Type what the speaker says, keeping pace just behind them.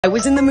I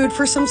was in the mood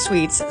for some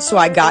sweets, so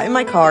I got in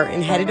my car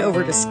and headed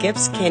over to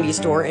Skip's candy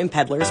store in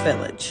Peddlers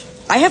Village.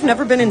 I have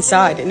never been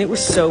inside, and it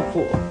was so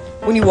cool.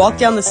 When you walk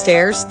down the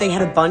stairs, they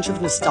had a bunch of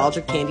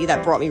nostalgic candy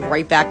that brought me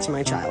right back to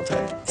my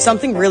childhood.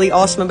 Something really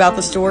awesome about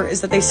the store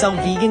is that they sell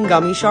vegan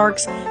gummy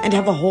sharks and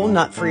have a whole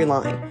nut-free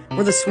line,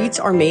 where the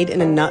sweets are made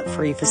in a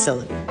nut-free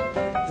facility.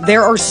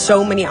 There are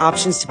so many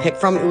options to pick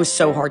from, it was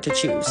so hard to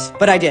choose.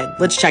 But I did.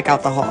 Let's check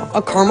out the haul.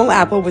 A caramel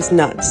apple with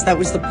nuts that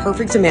was the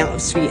perfect amount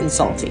of sweet and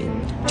salty.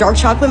 Dark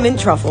chocolate mint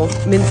truffle.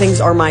 Mint things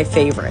are my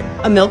favorite.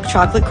 A milk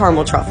chocolate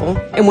caramel truffle.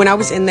 And when I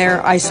was in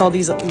there, I saw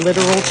these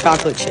literal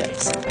chocolate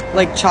chips.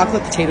 Like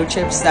chocolate potato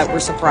chips that were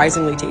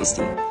surprisingly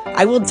tasty.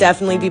 I will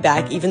definitely be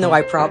back, even though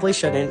I probably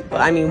shouldn't, but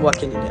I mean, what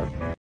can you do?